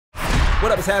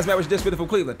What up, it's HazMatt with Dishin from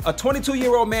Cleveland. A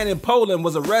 22-year-old man in Poland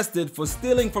was arrested for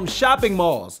stealing from shopping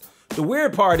malls. The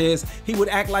weird part is, he would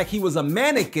act like he was a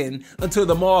mannequin until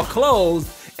the mall closed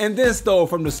and then stole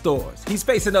from the stores. He's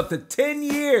facing up to 10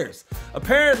 years.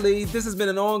 Apparently, this has been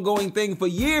an ongoing thing for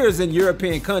years in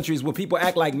European countries where people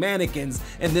act like mannequins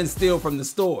and then steal from the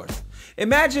stores.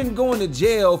 Imagine going to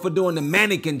jail for doing the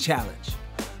mannequin challenge.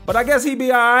 But I guess he'd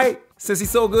be all right. Since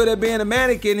he's so good at being a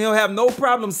mannequin, he'll have no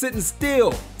problem sitting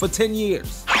still for 10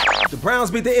 years. The Browns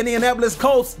beat the Indianapolis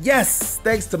Colts, yes,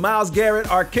 thanks to Myles Garrett,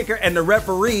 our kicker, and the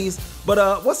referees.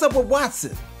 But what's up with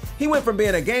Watson? He went from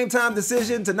being a game-time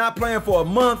decision to not playing for a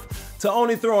month to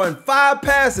only throwing 5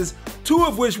 passes, 2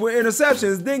 of which were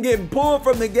interceptions, then getting pulled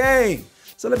from the game.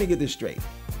 So let me get this straight.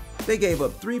 They gave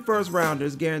up 3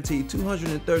 first-rounders, guaranteed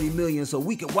 $230 million, so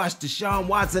we could watch Deshaun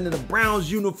Watson in a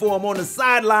Browns uniform on the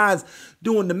sidelines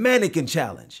doing the mannequin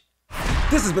challenge.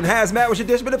 This has been HazMatt with your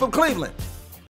Dishin from Cleveland.